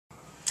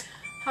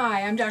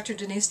Hi, I'm Dr.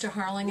 Denise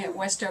D'Harlingue at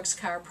West Oaks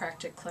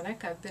Chiropractic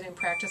Clinic. I've been in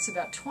practice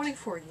about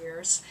 24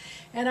 years,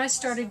 and I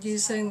started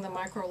using the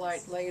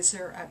ML830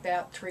 Laser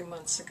about 3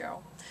 months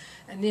ago.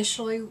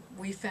 Initially,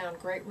 we found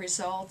great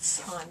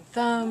results on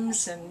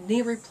thumbs and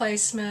knee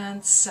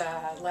replacements,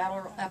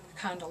 lateral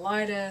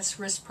epicondylitis,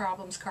 wrist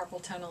problems,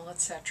 carpal tunnel,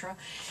 etc.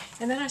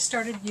 And then I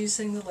started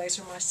using the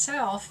laser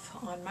myself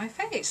on my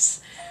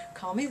face.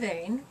 Call me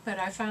vain, but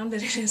I found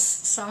that it has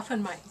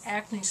softened my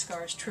acne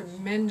scars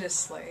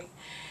tremendously.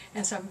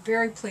 And so I'm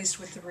very pleased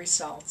with the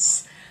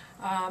results.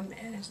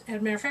 As a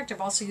matter of fact, I've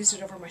also used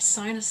it over my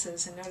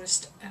sinuses and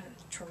noticed a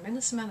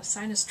tremendous amount of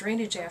sinus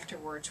drainage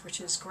afterwards,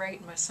 which is great.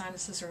 And my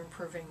sinuses are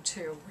improving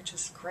too, which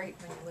is great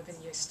when you live in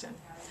Houston.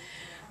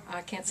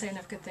 I can't say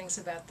enough good things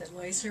about the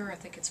laser. I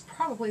think it's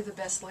probably the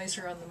best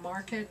laser on the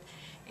market,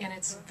 and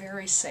it's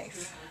very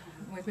safe.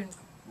 We've been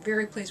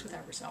very pleased with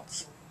our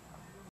results.